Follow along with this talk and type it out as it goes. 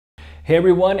Hey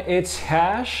everyone, it's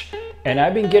Hash, and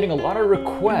I've been getting a lot of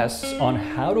requests on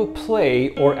how to play,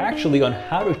 or actually on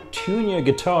how to tune your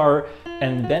guitar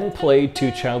and then play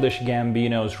to Childish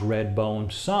Gambino's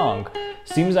Redbone song.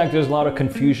 Seems like there's a lot of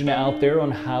confusion out there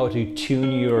on how to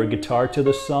tune your guitar to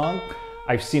the song.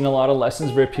 I've seen a lot of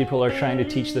lessons where people are trying to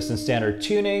teach this in standard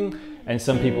tuning, and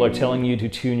some people are telling you to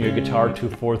tune your guitar to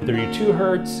 432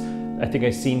 Hertz. I think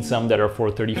I've seen some that are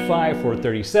 435,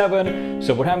 437.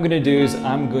 So what I'm gonna do is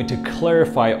I'm going to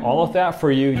clarify all of that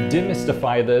for you,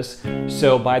 demystify this,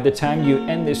 so by the time you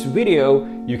end this video,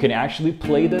 you can actually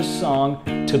play this song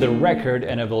to the record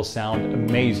and it will sound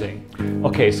amazing.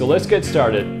 Okay, so let's get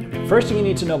started. First thing you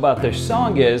need to know about this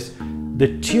song is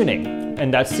the tuning,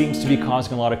 and that seems to be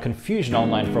causing a lot of confusion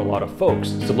online for a lot of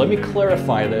folks. So let me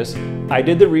clarify this. I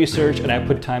did the research and I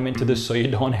put time into this so you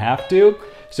don't have to.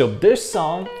 So this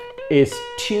song is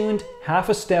tuned half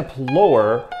a step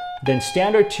lower than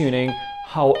standard tuning.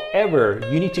 However,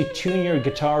 you need to tune your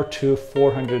guitar to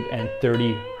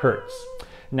 430 Hertz.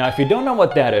 Now, if you don't know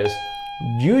what that is,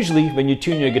 usually when you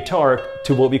tune your guitar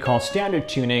to what we call standard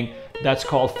tuning, that's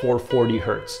called 440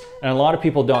 Hertz. And a lot of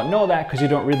people don't know that because you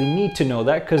don't really need to know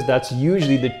that, because that's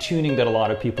usually the tuning that a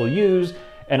lot of people use.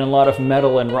 And a lot of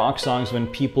metal and rock songs, when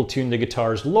people tune the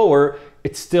guitars lower,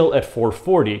 it's still at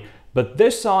 440. But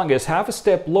this song is half a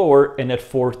step lower and at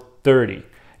 430.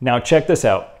 Now check this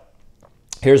out.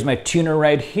 Here's my tuner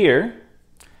right here.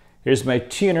 Here's my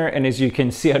tuner, and as you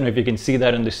can see, I don't know if you can see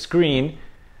that on the screen,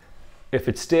 if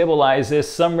it stabilizes,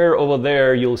 somewhere over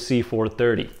there you'll see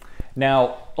 430.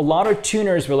 Now, a lot of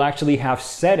tuners will actually have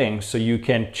settings so you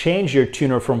can change your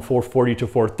tuner from 440 to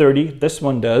 430. This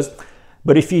one does.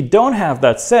 But if you don't have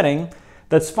that setting,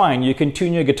 that's fine. You can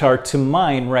tune your guitar to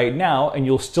mine right now and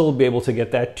you'll still be able to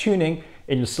get that tuning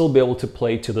and you'll still be able to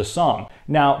play to the song.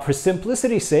 Now, for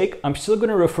simplicity's sake, I'm still going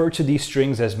to refer to these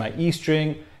strings as my E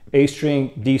string, A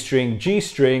string, D string, G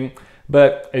string.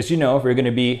 But as you know, we're going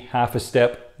to be half a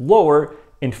step lower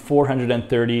in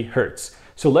 430 Hertz.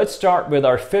 So let's start with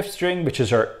our fifth string, which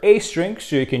is our A string,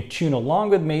 so you can tune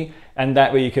along with me, and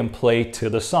that way you can play to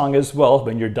the song as well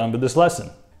when you're done with this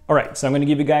lesson. All right, so I'm going to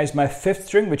give you guys my fifth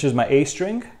string, which is my A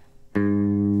string.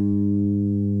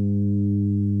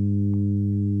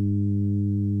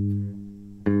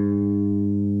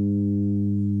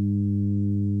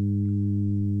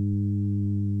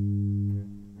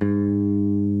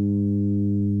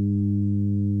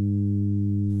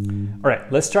 All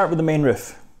right, let's start with the main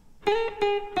riff.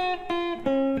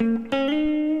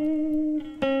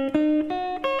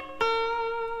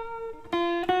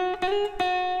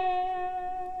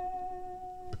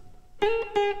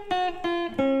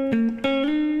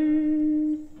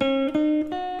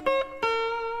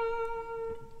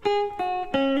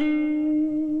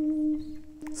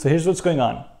 So here's what's going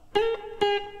on.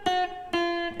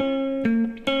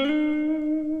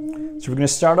 So we're going to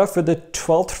start off with the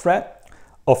 12th fret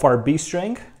of our B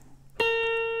string,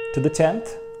 to the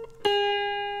 10th,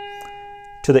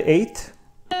 to the 8th,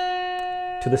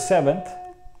 to the 7th.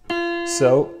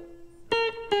 So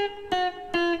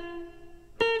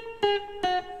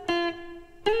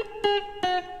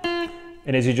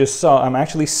and as you just saw, I'm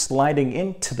actually sliding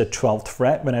into the 12th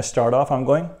fret. When I start off, I'm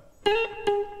going,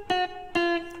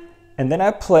 and then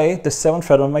I play the 7th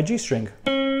fret on my G string.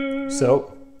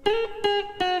 So,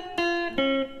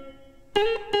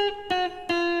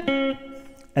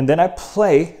 and then I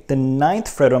play the 9th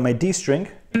fret on my D string.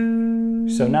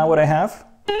 So now what I have,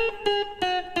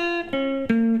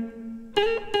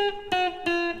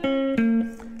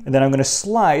 and then I'm going to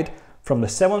slide from the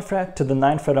 7th fret to the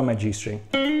 9th fret on my G string.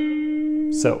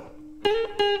 So,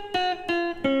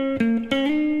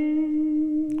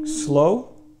 slow,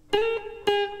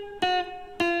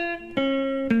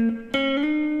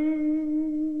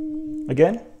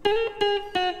 again,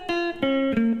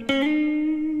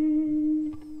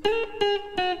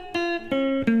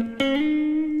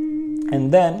 and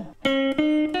then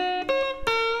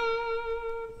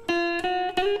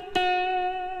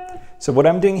so what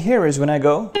I'm doing here is when I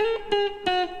go,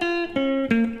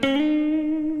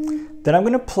 then I'm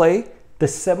going to play the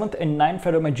 7th and 9th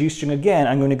fret of my G string again.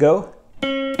 I'm going to go,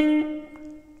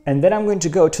 and then I'm going to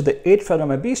go to the 8th fret on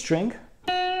my B string.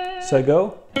 So I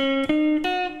go,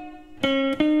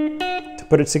 to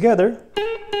put it together,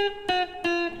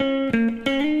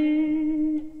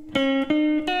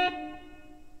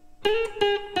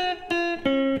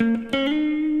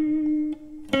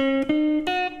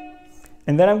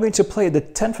 and then I'm going to play the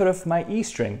 10th fret of my E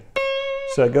string.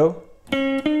 So I go,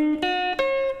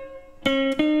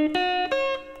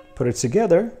 put it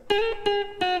together,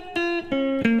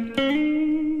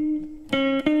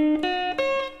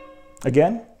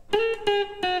 again,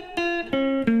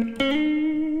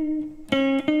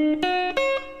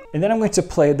 And then I'm going to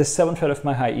play the 7th fret of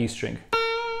my high E string.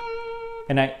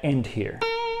 And I end here.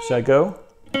 So I go.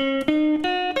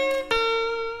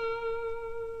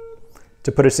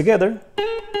 To put it together.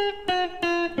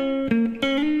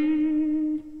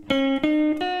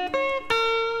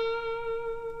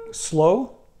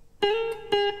 Slow.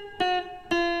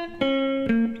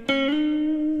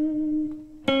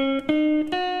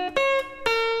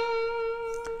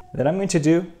 Then I'm going to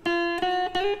do,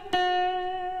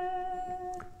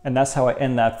 and that's how I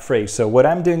end that phrase. So what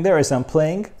I'm doing there is I'm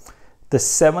playing the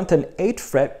 7th and 8th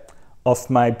fret of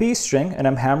my B string, and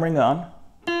I'm hammering on.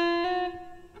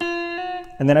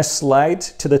 And then I slide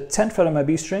to the 10th fret of my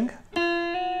B string.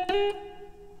 And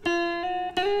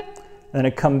then I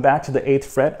come back to the 8th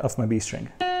fret of my B string.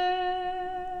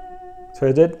 So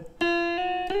I did.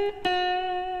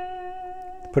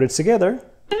 Put it together.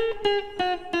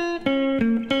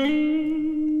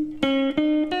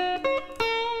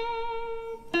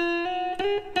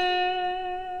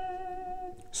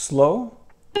 Slow.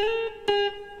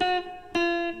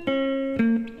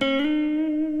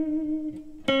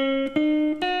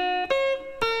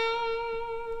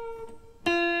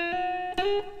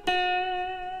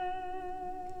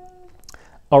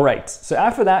 All right, so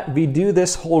after that, we do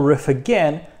this whole riff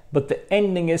again, but the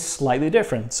ending is slightly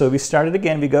different. So we start it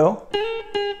again, we go.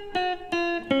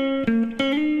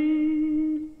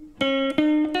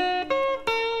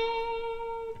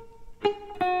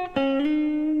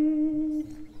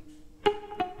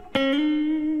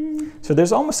 So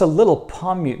there's almost a little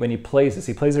palm mute when he plays this.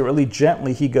 He plays it really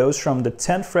gently. He goes from the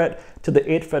 10th fret to the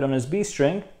 8th fret on his B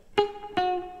string.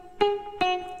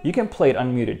 You can play it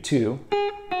unmuted too.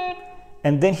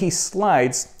 And then he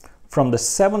slides from the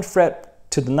 7th fret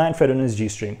to the 9th fret on his G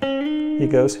string. He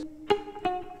goes.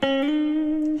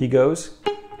 He goes.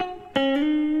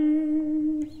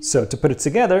 So to put it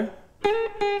together.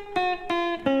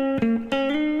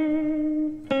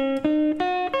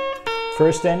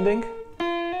 First ending.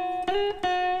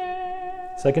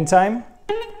 Second time.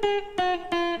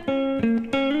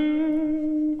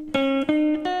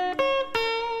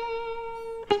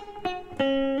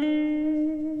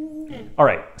 All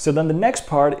right, so then the next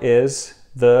part is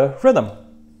the rhythm.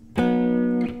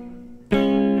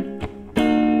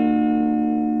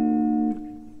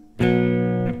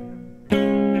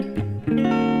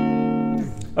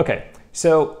 Okay,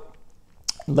 so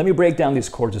let me break down these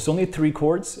chords. It's only 3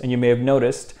 chords, and you may have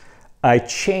noticed I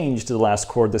changed the last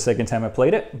chord the second time I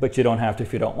played it, but you don't have to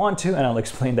if you don't want to, and I'll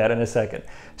explain that in a second.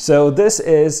 So this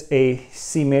is a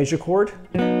C major chord,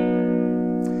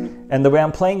 and the way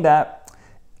I'm playing that,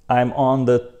 I'm on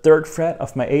the 3rd fret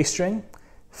of my A string,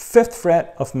 5th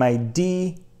fret of my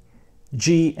D,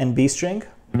 G, and B string,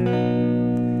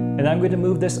 and I'm going to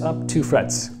move this up 2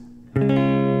 frets.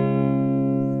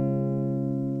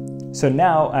 So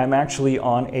now I'm actually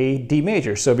on a D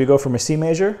major. So we go from a C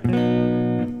major,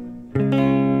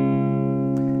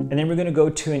 and then we're going to go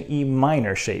to an E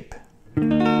minor shape.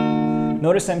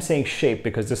 Notice I'm saying shape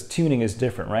because this tuning is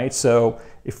different, right? So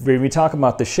if we talk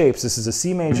about the shapes, this is a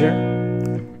C major,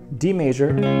 D major,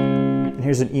 and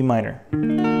here's an E minor.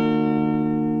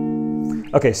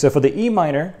 Okay, so for the E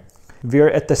minor, we're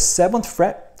at the 7th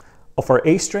fret of our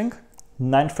A string,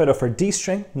 9th fret of our D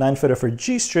string, 9th fret of our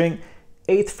G string,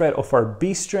 8th fret of our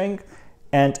B string,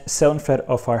 and 7th fret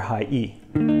of our high E.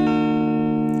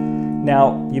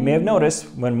 Now, you may have noticed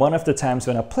when one of the times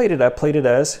when I played it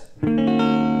as,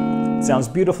 it sounds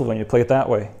beautiful when you play it that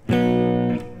way.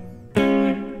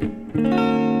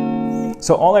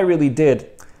 So all I really did,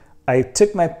 I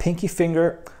took my pinky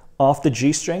finger off the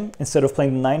G string. Instead of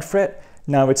playing the 9th fret,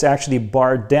 now it's actually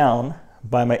barred down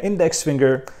by my index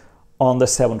finger on the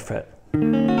 7th fret.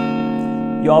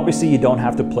 Obviously you don't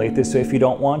have to play it this way if you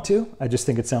don't want to. I just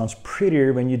think it sounds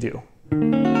prettier when you do.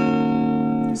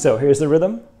 So here's the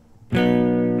rhythm.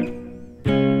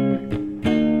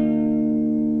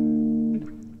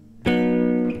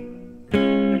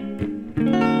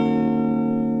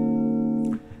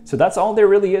 So that's all there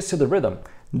really is to the rhythm.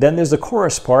 Then there's the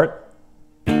chorus part.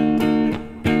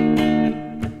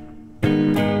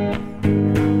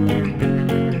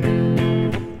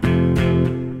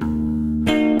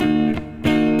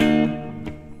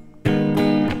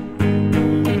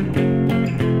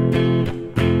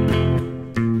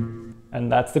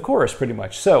 And that's the chorus pretty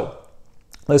much. So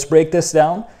let's break this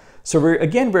down. So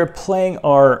we're playing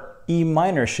our E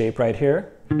minor shape right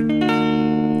here,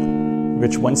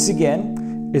 which once again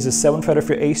is the 7th fret of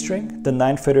your A string, the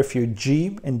 9th fret of your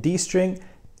G and D string,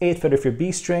 8th fret of your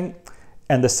B string,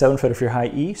 and the 7th fret of your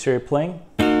high E. So you're playing.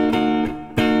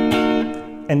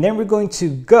 And then we're going to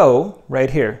go right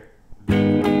here.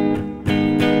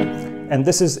 And and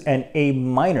this is an A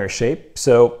minor shape.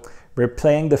 So we're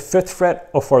playing the 5th fret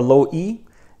of our low E,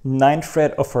 9th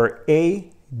fret of our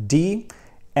A, D,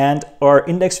 and our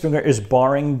index finger is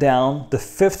barring down the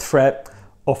 5th fret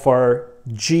of our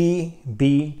G,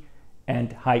 B,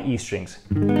 and high E strings.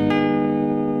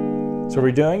 So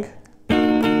we're doing,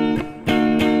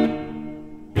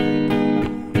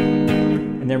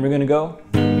 and then we're going to go.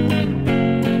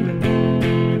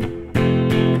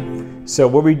 So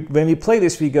when we play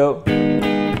this, we go.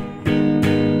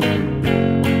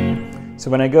 So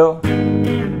when I go,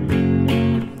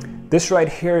 this right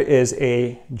here is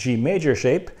a G major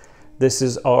shape. This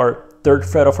is our 3rd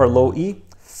fret of our low E,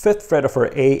 5th fret of our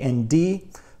A and D,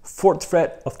 4th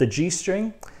fret of the G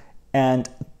string, and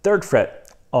 3rd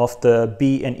fret of the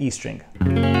B and E string.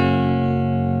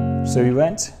 So we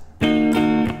went.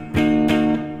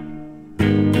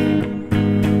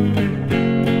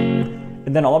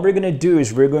 And then all we're going to do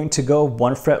is we're going to go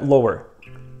 1 fret lower.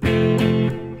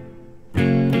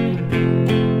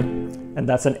 And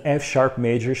that's an F sharp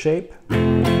major shape.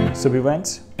 So we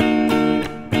went.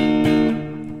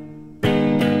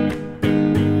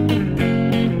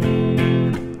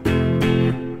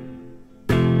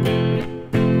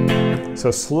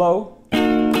 So slow.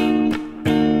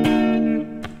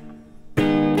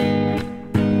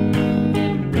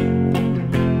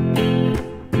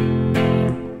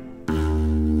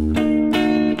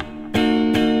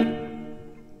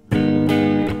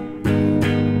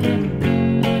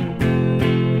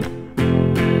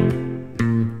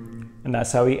 And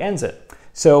that's how he ends it.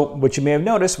 So what you may have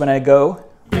noticed when I go,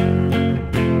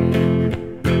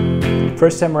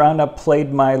 first time around I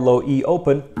played my low E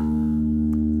open,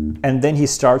 and then he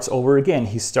starts over again.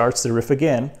 He starts the riff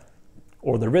again,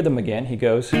 or the rhythm again. He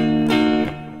goes. And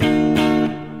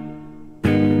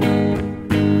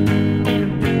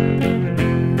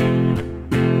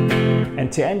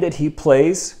to end it, he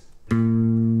plays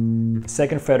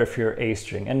 2nd fret of your A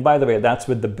string. And by the way, that's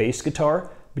with the bass guitar,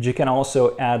 but you can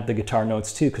also add the guitar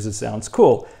notes too because it sounds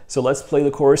cool. So let's play the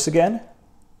chorus again.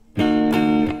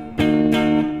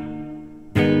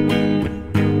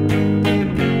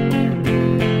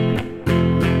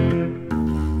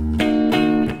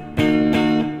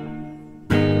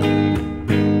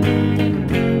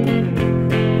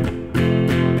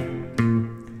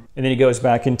 And then he goes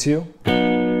back into.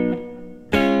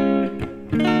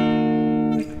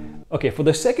 Okay, for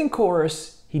the second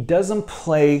chorus, he doesn't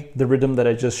play the rhythm that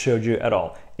I just showed you at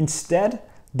all. Instead,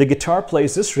 the guitar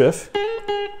plays this riff,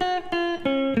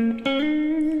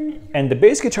 and the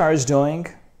bass guitar is doing.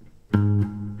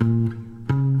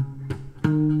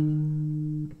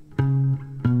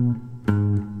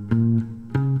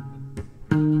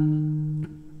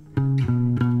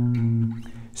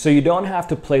 So you don't have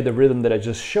to play the rhythm that I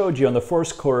just showed you on the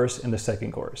first chorus and the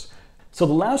second chorus. So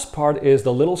the last part is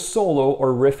the little solo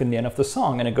or riff in the end of the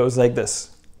song, and it goes like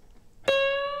this.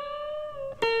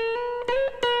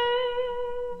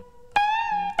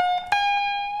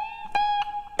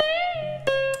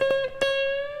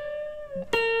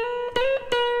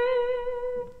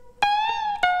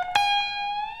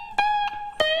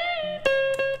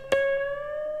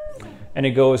 And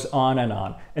it goes on and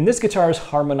on. And this guitar is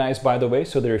harmonized, by the way,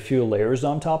 so there are a few layers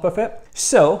on top of it.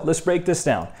 So let's break this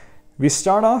down. We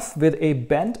start off with a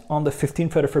bend on the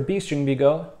 15th fret of our B string. We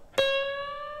go.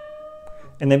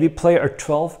 And then we play our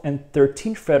 12th and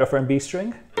 13th fret of our B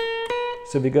string.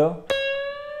 So we go.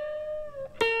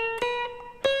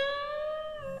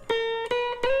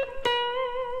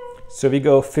 So we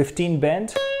go 15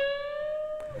 bend,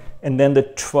 and then the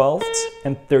 12th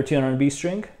and 13th on our B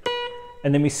string.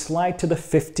 And then we slide to the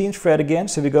 15th fret again,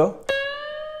 so we go.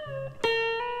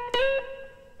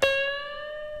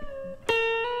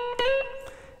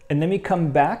 And then we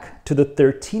come back to the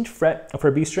 13th fret of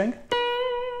our B string.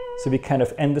 So we kind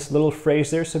of end this little phrase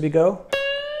there, so we go.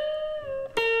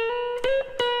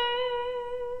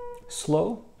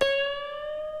 Slow.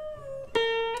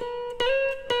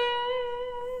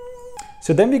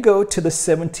 So then we go to the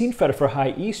 17th fret of our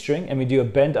high E string and we do a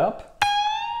bend up.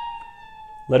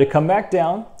 Let it come back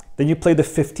down. Then you play the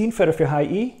 15th fret of your high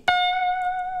E.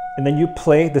 And then you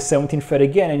play the 17th fret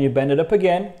again and you bend it up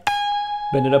again.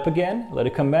 Bend it up again, let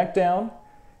it come back down.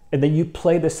 And then you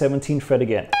play the 17th fret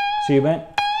again. So you went.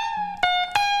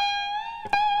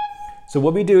 So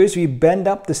what we do is we bend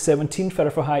up the 17th fret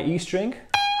of our high E string.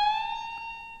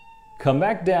 Come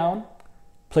back down,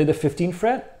 play the 15th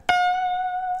fret.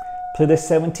 Play the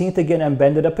 17th again and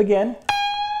bend it up again.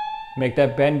 Make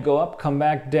that bend go up, come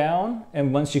back down.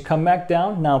 And once you come back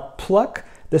down, now pluck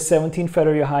the 17th fret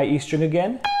of your high E string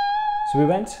again. So we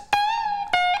went.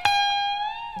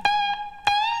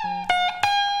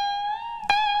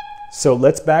 So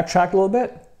let's backtrack a little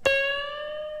bit.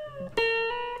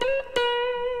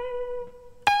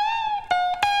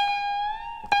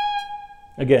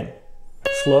 Again,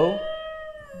 slow.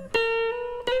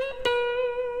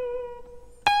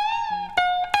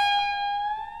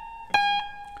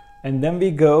 And then we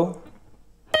go.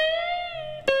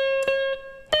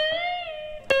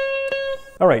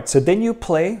 All right, so then you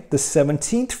play the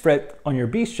 17th fret on your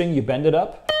B string, you bend it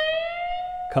up,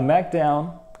 come back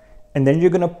down, and then you're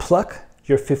gonna pluck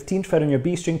your 15th fret on your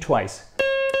B string twice.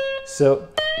 So,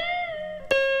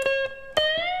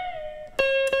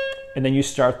 and then you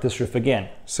start this riff again.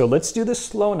 So let's do this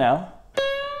slow now.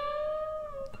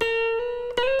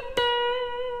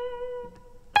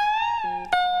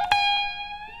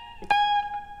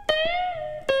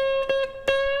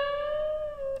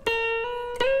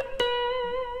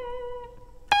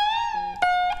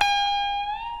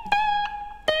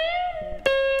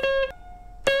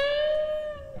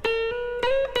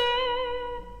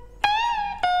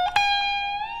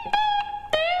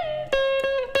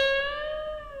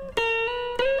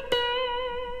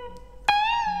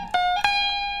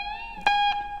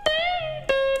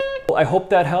 I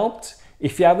hope that helped.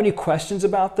 If you have any questions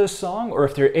about this song, or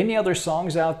if there are any other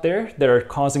songs out there that are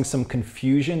causing some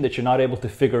confusion that you're not able to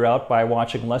figure out by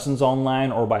watching lessons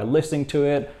online or by listening to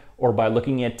it or by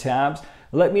looking at tabs,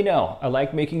 let me know. I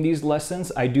like making these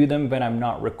lessons. I do them when I'm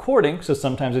not recording, so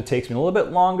sometimes it takes me a little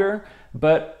bit longer,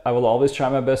 but I will always try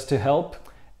my best to help,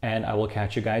 and I will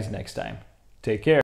catch you guys next time. Take care.